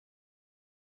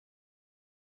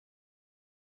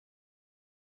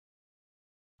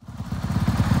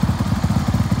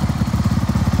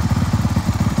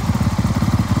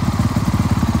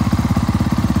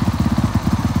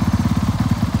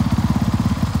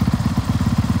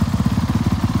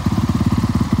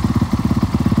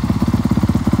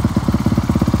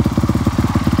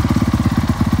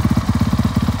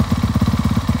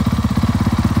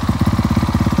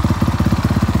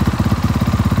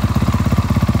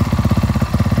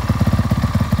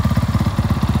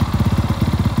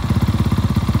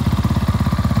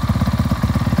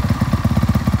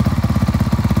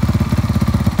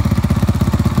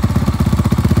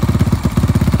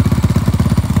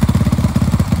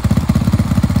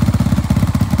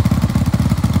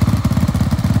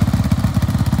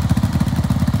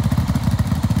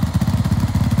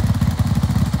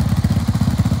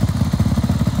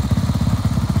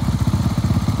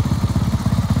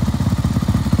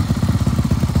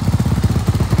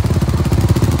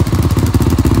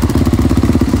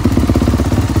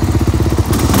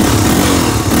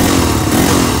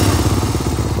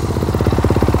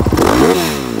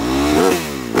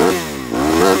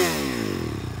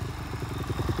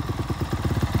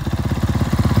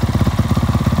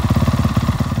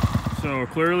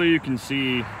clearly you can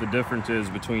see the differences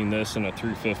between this and a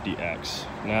 350X.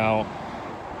 Now,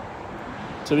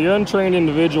 to the untrained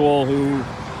individual who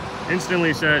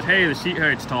instantly says, hey, the seat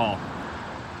height's tall.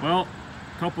 Well,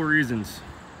 a couple of reasons.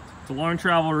 It's a long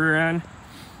travel rear end.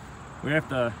 We have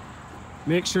to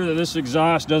make sure that this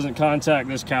exhaust doesn't contact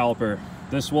this caliper.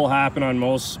 This will happen on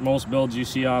most builds you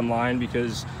see online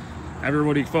because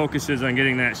everybody focuses on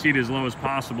getting that seat as low as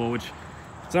possible, which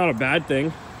it's not a bad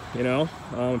thing, you know,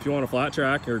 if you want a flat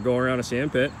track or go around a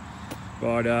sand pit.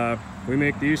 But we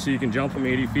make these so you can jump them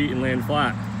 80 feet and land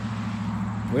flat.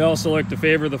 We also like to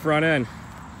favor the front end.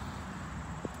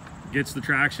 Gets the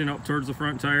traction up towards the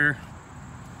front tire,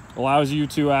 allows you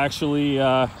to actually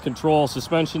control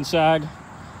suspension sag.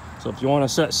 So if you want to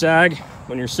set sag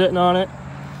when you're sitting on it,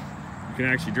 you can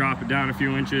actually drop it down a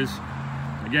few inches.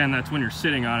 Again, that's when you're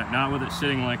sitting on it, not with it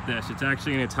sitting like this. It's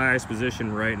actually in its highest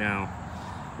position right now.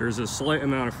 There's a slight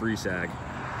amount of free sag.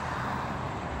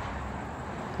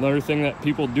 Another thing that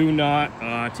people do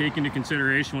not take into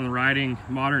consideration when riding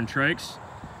modern trikes,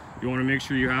 you want to make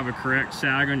sure you have a correct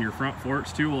sag on your front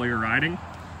forks too while you're riding.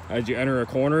 As you enter a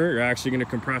corner, you're actually going to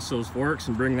compress those forks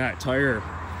and bring that tire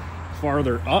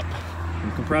farther up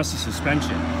and compress the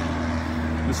suspension.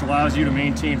 This allows you to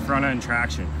maintain front end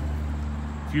traction.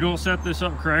 If you don't set this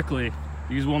up correctly,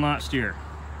 these will not steer.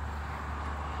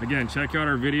 Again, check out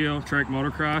our video, Trike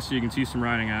Motocross, so you can see some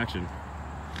riding action.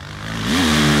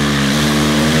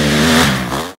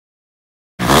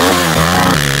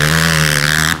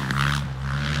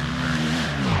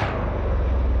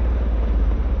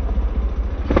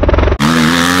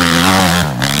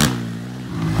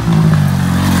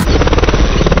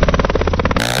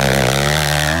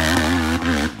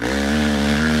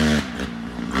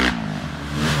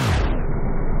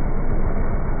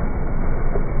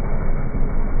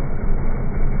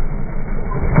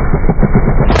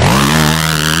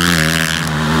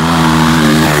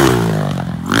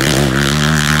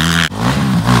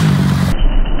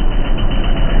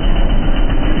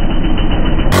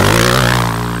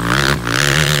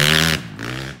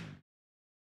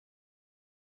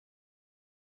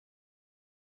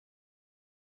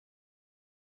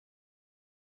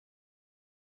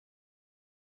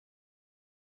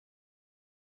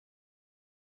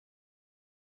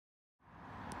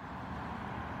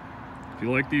 If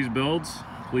you like these builds,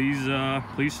 please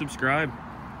subscribe.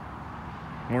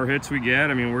 More hits we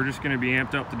get, I mean, we're just going to be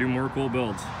amped up to do more cool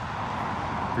builds.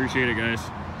 Appreciate it, guys.